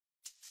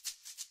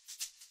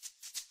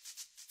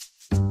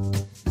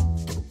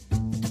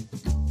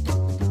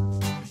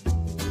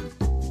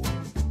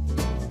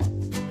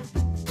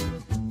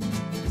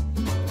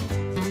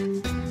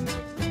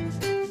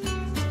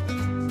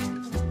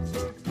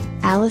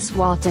Alice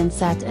Walton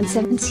sat in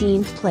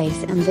 17th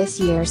place in this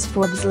year's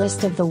Forbes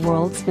list of the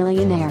world's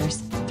millionaires,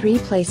 3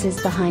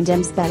 places behind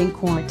M's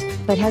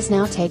Betancourt, but has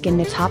now taken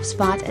the top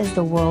spot as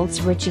the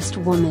world's richest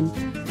woman.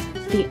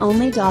 The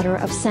only daughter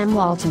of Sam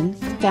Walton,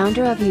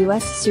 founder of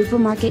U.S.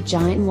 supermarket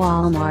giant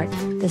Walmart,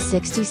 the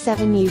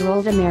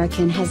 67-year-old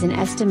American has an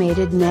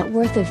estimated net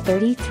worth of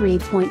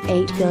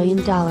 $33.8 billion.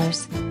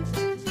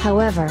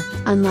 However,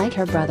 unlike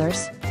her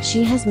brothers,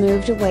 she has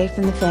moved away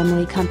from the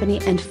family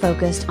company and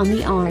focused on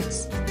the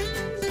arts.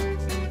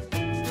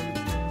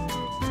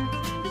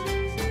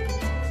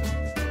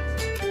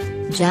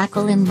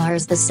 Jacqueline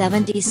Mars, the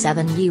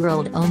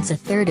 77-year-old, owns a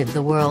third of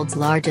the world's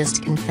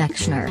largest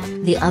confectioner.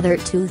 The other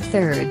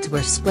 2/3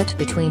 were split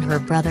between her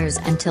brothers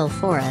until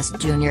Forrest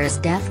Jr.'s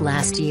death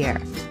last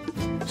year.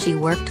 She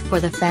worked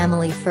for the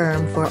family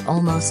firm for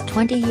almost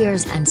 20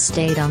 years and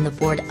stayed on the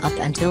board up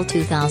until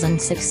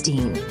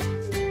 2016.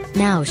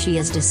 Now she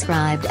is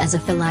described as a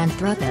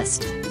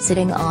philanthropist,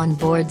 sitting on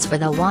boards for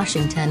the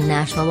Washington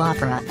National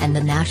Opera and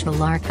the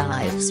National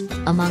Archives,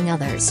 among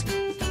others.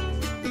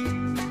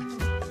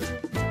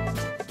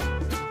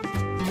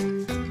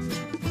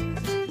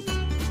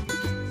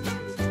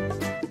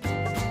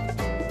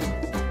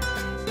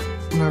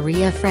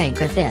 Maria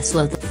Franca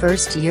Fissolo, the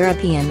first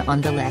European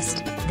on the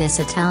list. This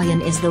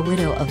Italian is the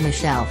widow of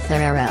Michele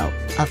Ferrero,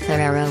 of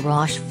Ferrero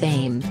Rocher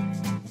fame.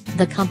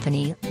 The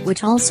company,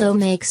 which also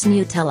makes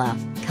Nutella,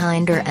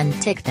 Kinder and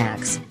Tic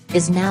Tacs,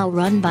 is now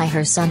run by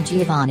her son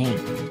Giovanni.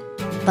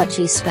 But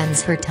she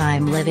spends her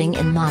time living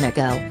in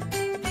Monaco.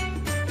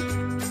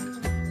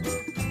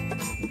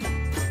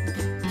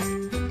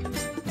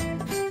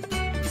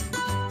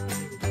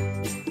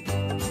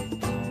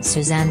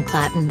 Suzanne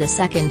Klatten, the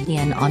second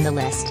yen on the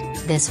list.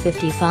 This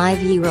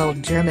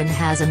 55-year-old German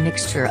has a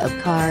mixture of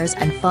cars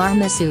and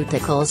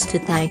pharmaceuticals to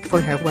thank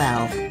for her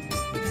wealth.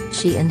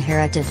 She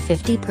inherited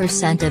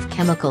 50% of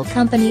chemical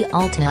company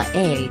Alta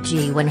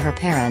AG when her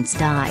parents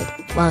died,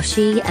 while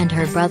she and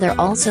her brother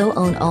also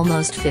own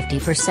almost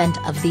 50%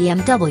 of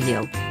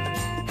BMW.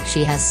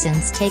 She has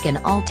since taken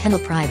Alta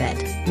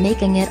private,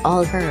 making it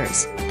all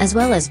hers, as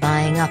well as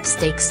buying up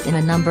stakes in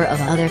a number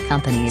of other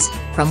companies,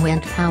 from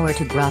wind power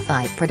to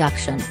graphite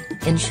production,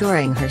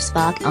 ensuring her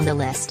spot on the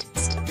list.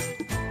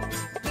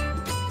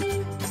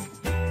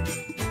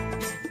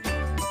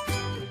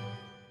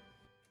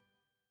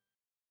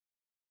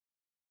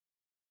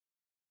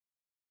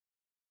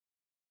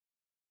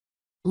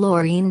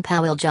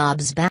 Powell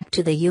Jobs back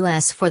to the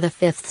US for the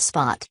 5th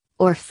spot,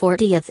 or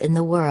 40th in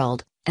the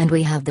world, and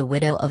we have the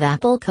widow of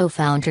Apple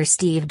co-founder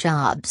Steve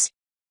Jobs.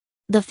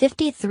 The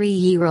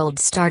 53-year-old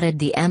started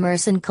the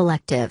Emerson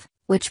Collective,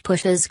 which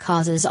pushes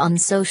causes on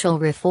social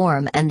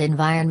reform and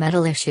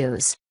environmental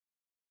issues.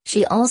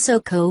 She also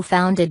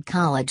co-founded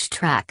College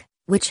Track,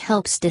 which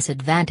helps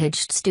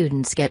disadvantaged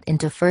students get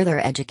into further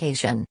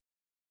education.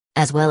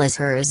 As well as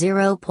her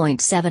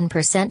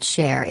 0.7%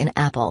 share in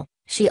Apple,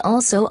 she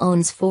also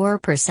owns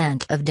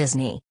 4% of Disney.